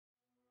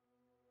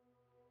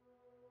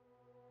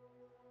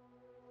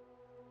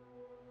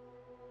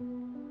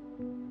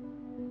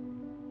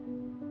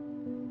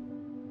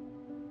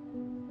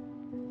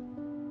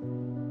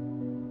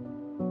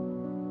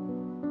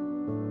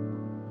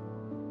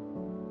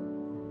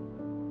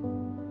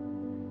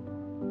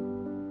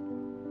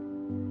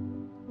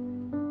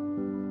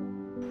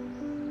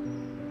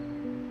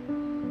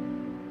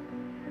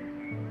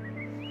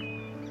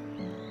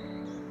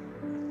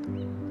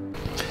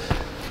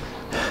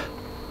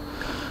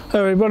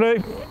Hello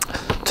everybody.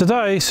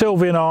 Today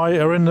Sylvie and I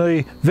are in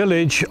the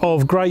village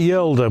of Great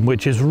Yeldham,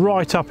 which is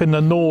right up in the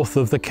north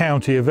of the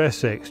county of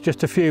Essex,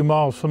 just a few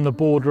miles from the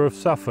border of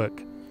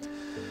Suffolk.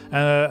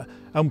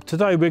 And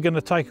today we're going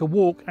to take a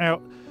walk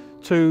out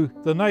to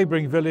the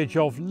neighbouring village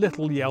of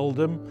Little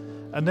Yeldham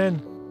and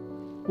then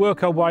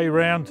work our way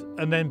around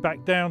and then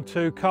back down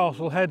to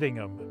Castle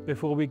Hedingham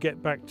before we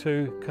get back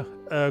to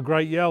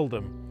Great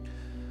Yeldham.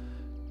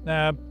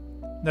 Now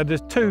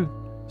there's two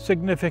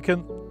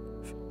significant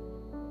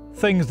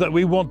things that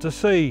we want to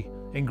see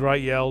in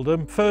Great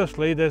Yeldham.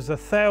 Firstly, there's a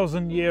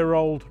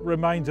 1,000-year-old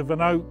remains of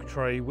an oak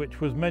tree which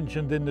was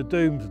mentioned in the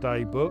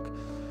Domesday Book,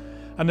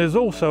 and there's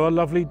also a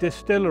lovely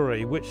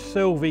distillery which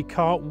Sylvie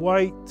can't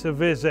wait to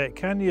visit.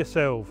 Can you,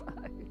 Sylv?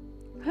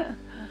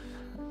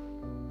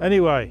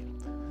 Anyway,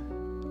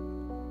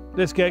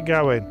 let's get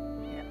going.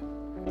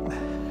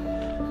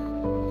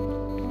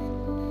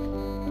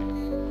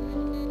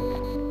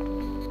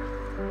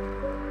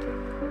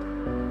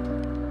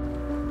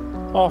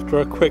 After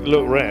a quick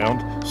look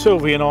round,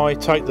 Sylvie and I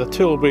take the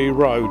Tilbury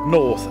Road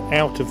north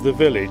out of the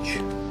village.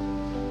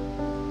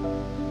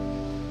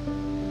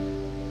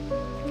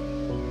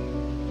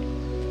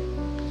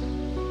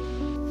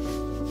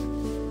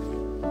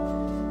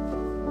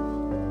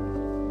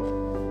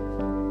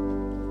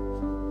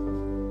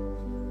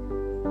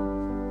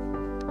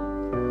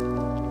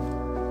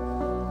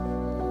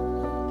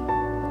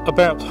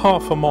 About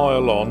half a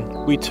mile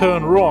on, we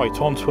turn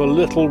right onto a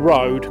little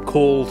road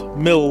called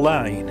Mill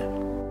Lane.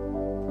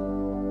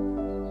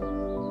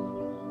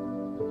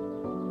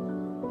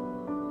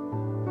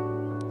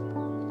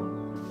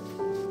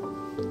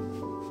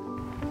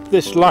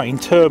 This lane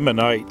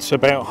terminates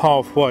about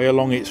halfway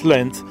along its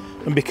length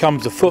and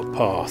becomes a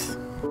footpath.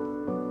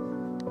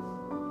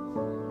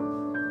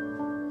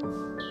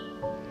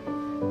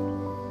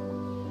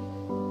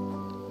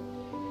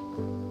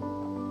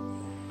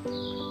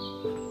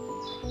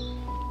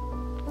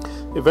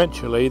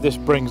 Eventually this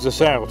brings us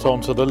out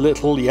onto the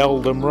Little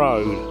Yeldham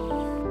Road.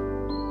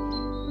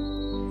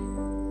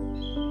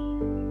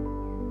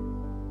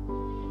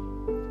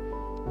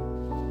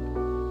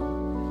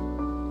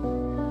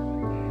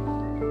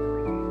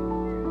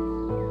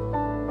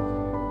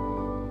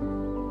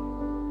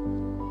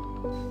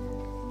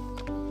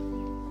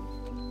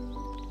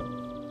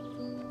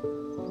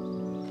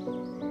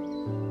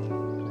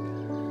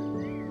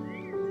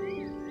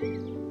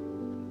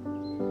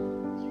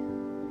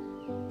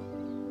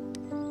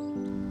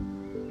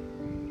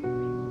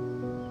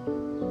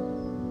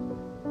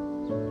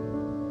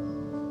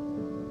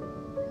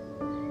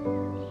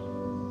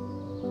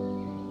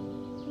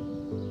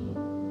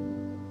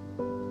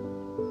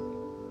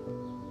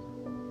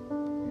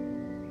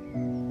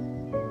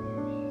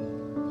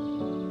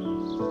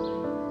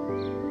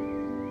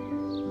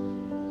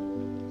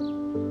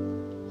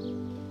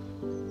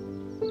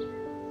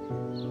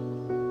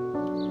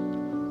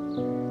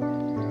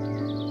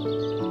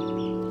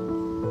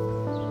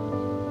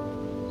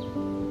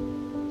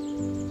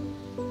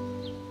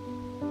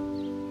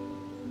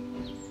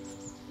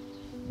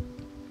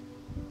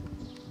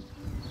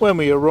 When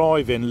we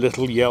arrive in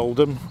Little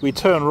Yeldham, we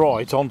turn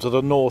right onto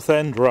the North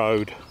End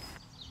Road.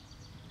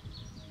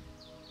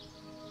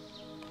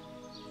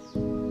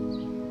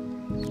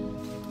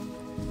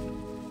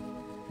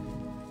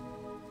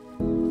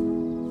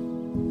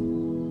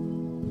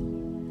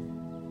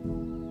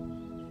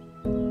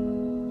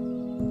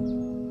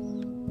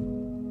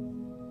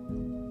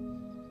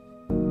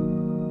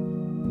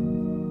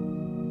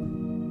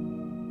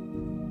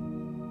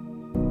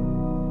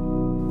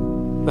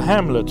 The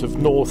hamlet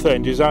of North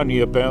End is only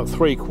about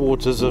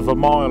 3/4 of a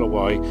mile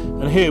away,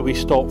 and here we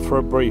stop for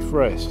a brief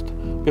rest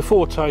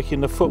before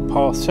taking the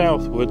footpath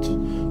southwards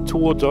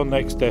towards our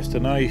next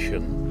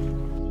destination.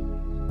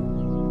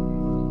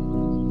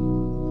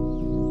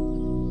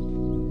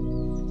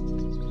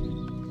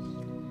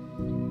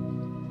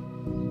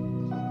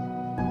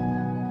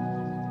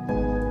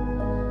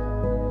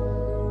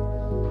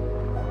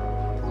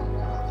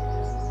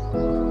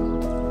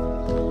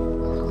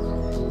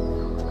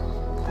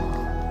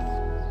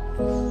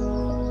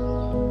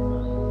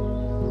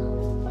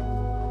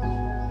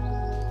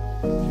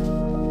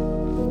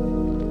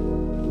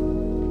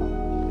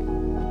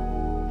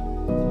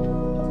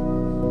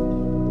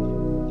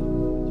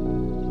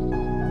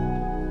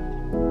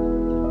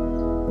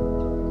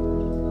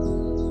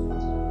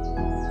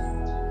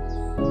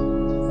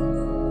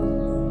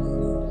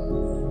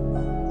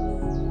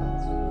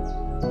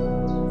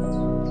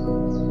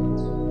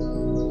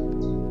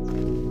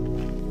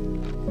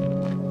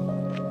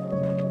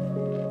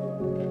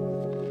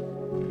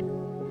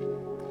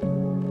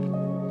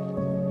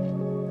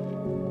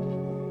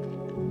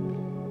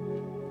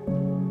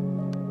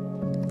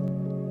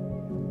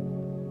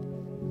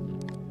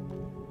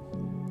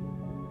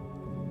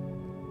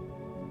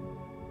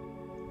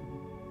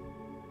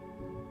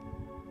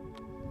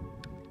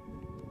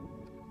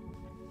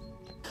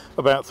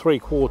 About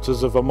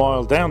 3/4 of a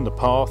mile down the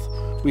path,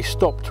 we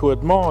stop to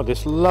admire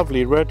this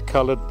lovely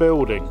red-coloured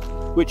building,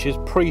 which is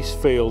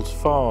Priestfield's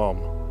farm.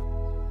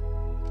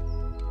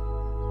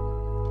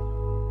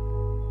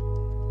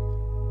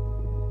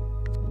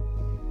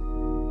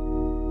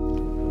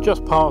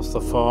 Just past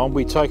the farm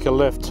we take a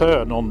left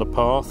turn on the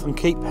path and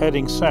keep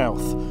heading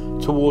south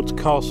towards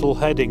Castle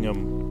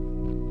Hedingham.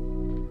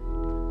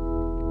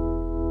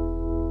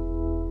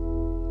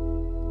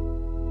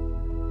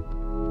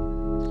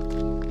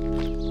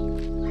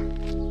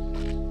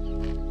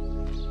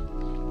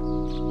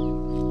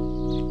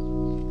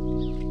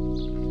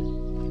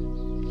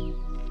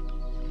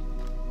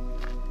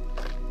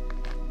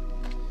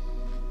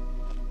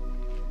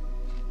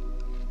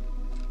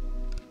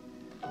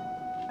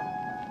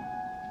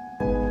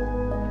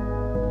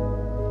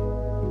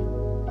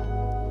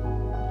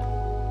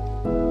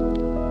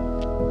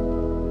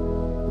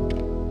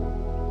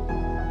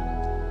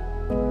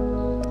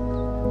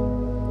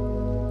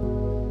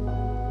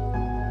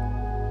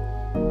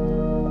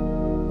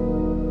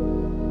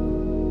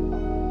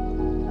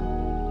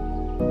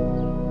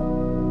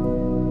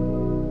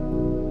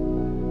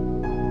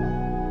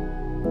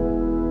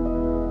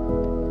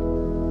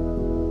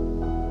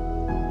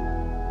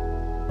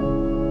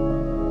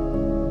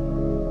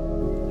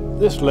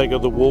 This leg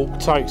of the walk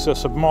takes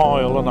us 1.5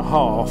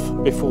 miles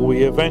before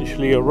we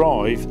eventually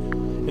arrive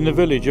in the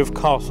village of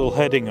Castle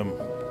Hedingham.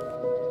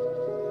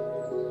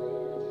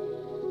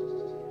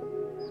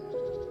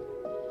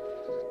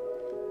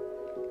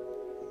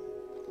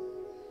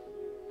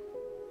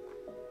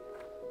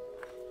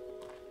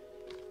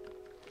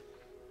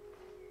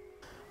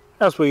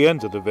 As we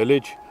enter the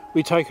village,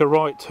 we take a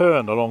right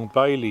turn along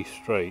Bailey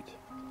Street.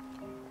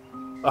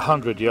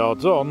 100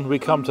 yards on, we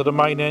come to the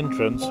main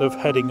entrance of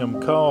Hedingham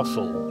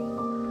Castle.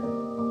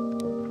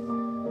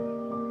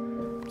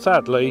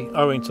 Sadly,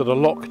 owing to the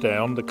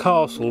lockdown, the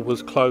castle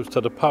was closed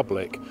to the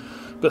public,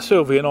 but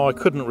Sylvie and I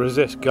couldn't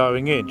resist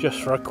going in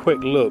just for a quick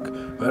look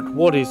at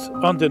what is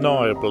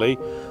undeniably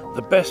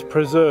the best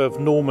preserved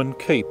Norman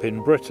keep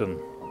in Britain.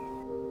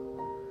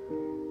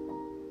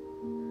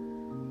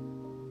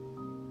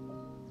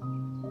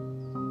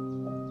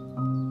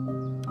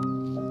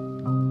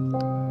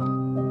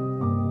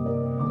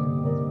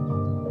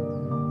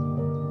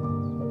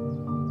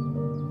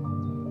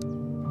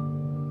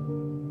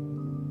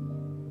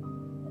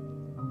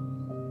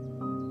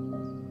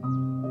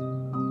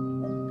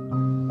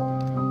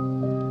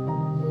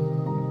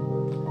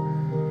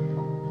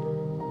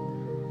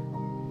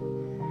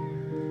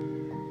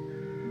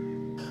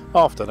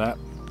 After that,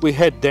 we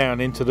head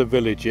down into the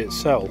village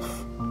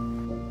itself.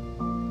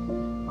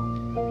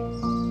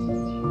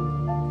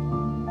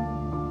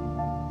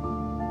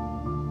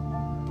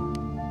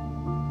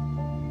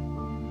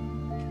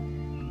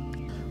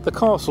 The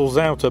castle's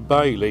outer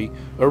bailey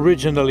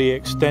originally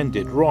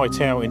extended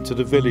right out into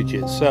the village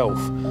itself,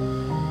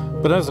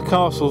 but as the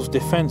castle's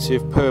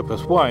defensive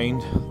purpose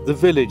waned, the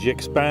village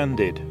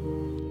expanded.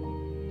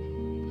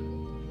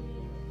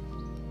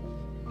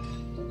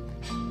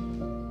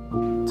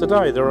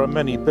 Today there are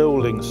many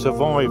buildings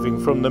surviving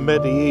from the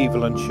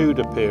medieval and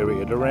Tudor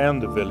period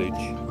around the village.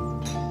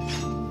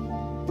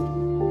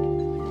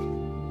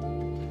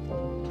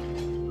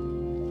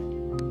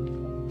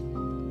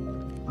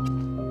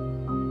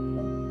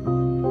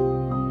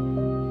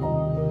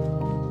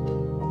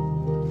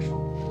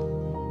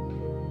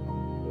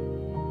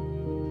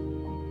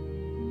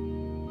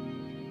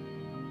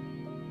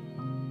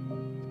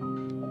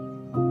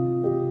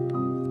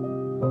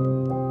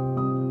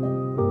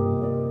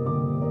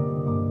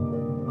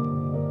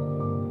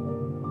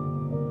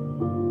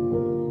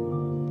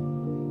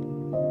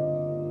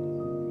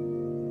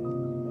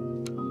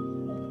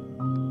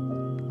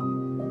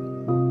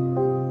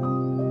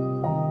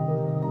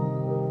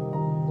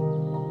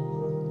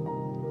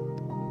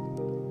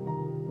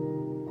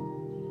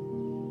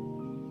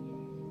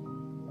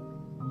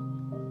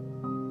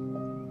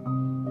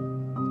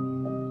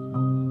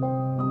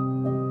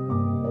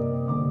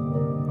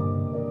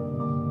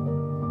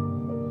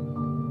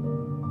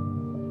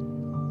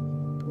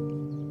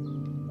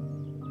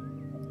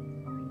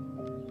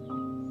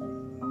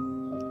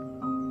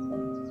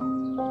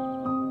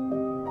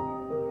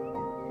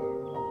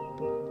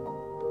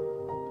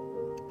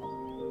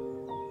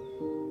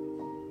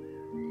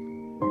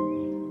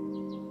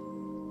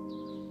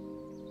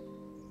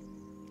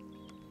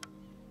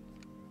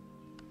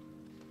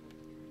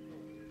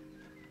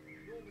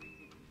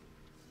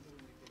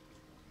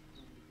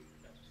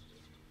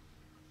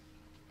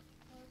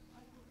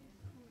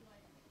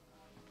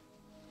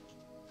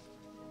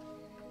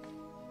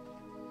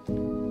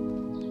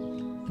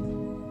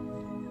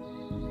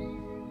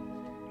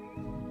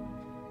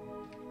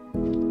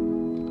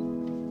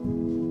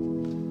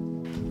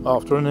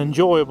 After an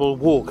enjoyable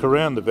walk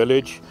around the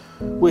village,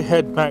 we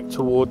head back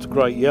towards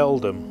Great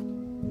Yeldham.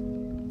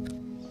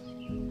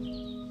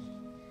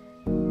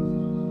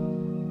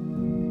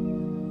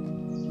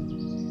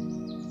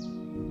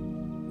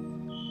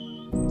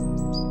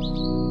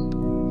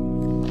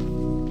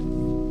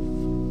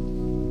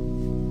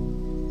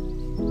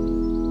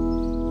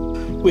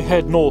 We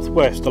head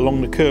northwest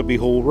along the Kirby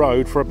Hall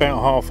Road for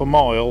about half a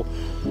mile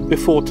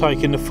before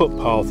taking the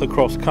footpath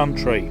across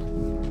country.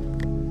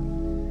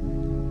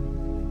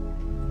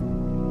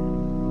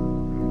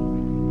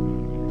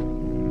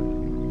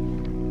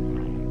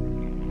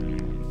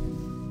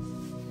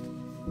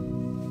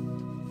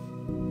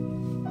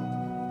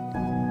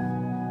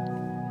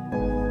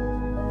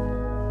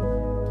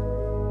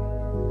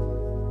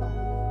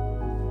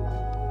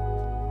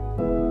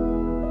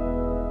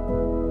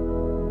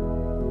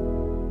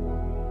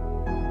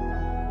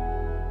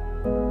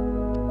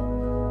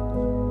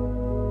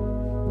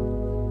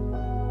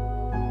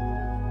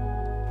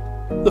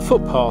 The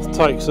footpath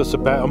takes us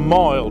about a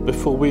mile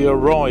before we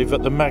arrive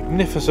at the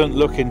magnificent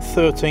looking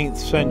 13th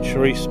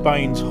century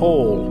Spain's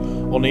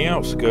Hall on the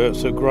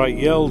outskirts of Great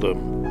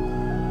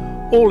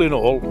Yeldham. All in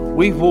all,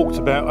 we've walked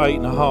about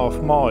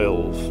 8.5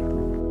 miles.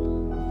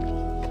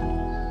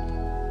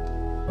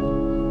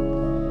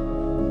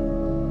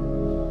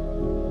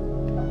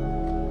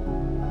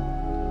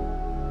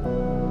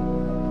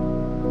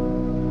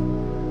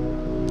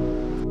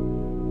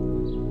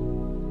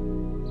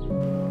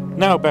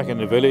 Now back in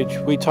the village,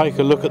 we take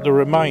a look at the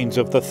remains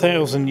of the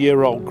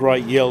 1,000-year-old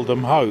Great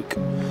Yeldham Oak,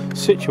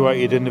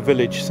 situated in the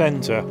village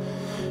centre,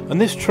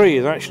 and this tree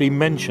is actually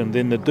mentioned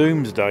in the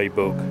Domesday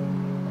Book.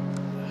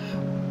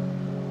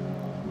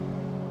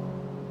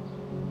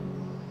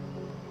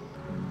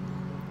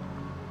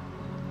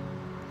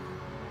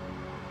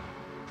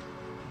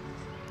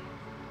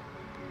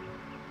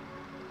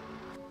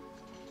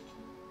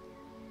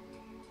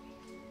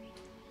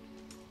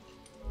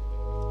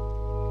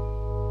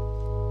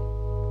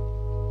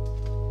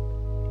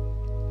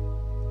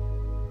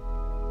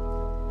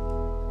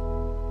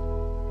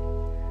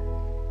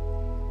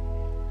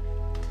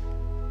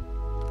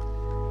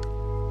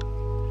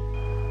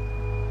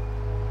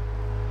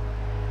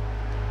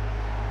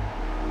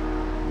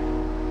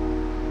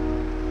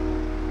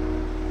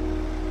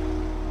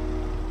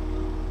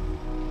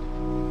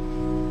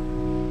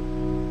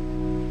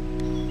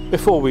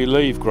 Before we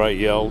leave Great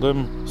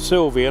Yeldham,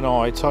 Sylvie and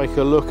I take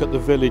a look at the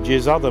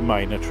village's other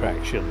main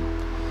attraction.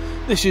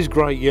 This is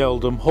Great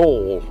Yeldham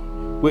Hall,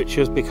 which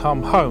has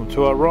become home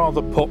to a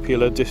rather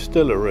popular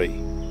distillery.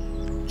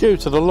 Due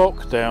to the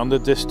lockdown, the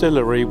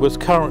distillery was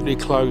currently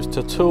closed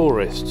to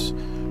tourists,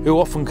 who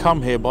often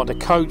come here by the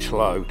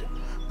coachload,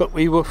 but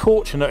we were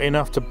fortunate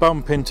enough to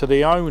bump into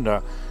the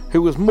owner,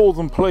 who was more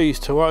than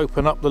pleased to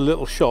open up the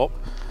little shop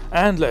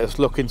and let us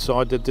look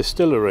inside the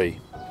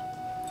distillery.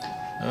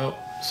 Oh,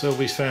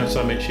 Sylvie's found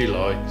something she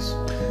likes.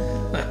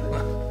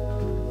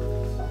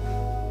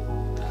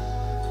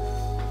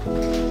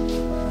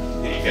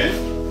 There you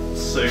go.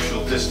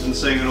 Social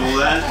distancing and all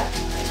that.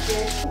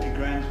 40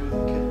 grams worth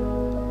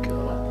of kit.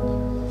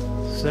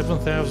 God.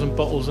 7,000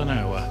 bottles an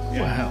hour.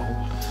 Yeah. Wow.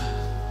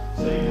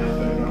 So you have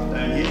photograph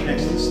down here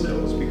next to the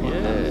stills. Be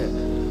quite nice.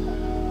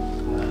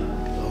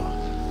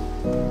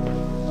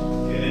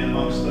 Get in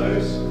amongst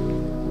those.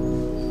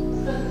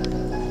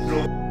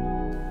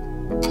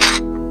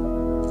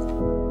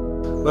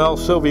 Well,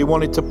 Sylvie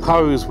wanted to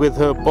pose with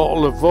her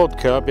bottle of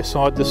vodka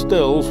beside the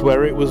stills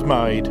where it was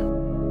made.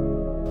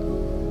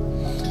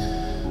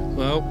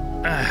 Well,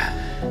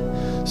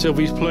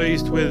 Sylvie's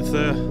pleased with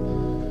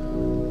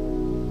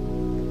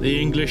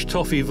the English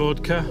toffee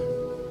vodka.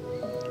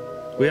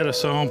 We had a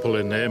sample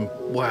in there and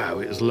wow,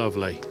 it was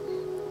lovely.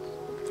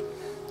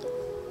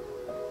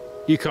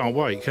 You can't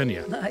wait, can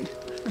you? No.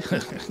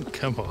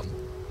 Come on.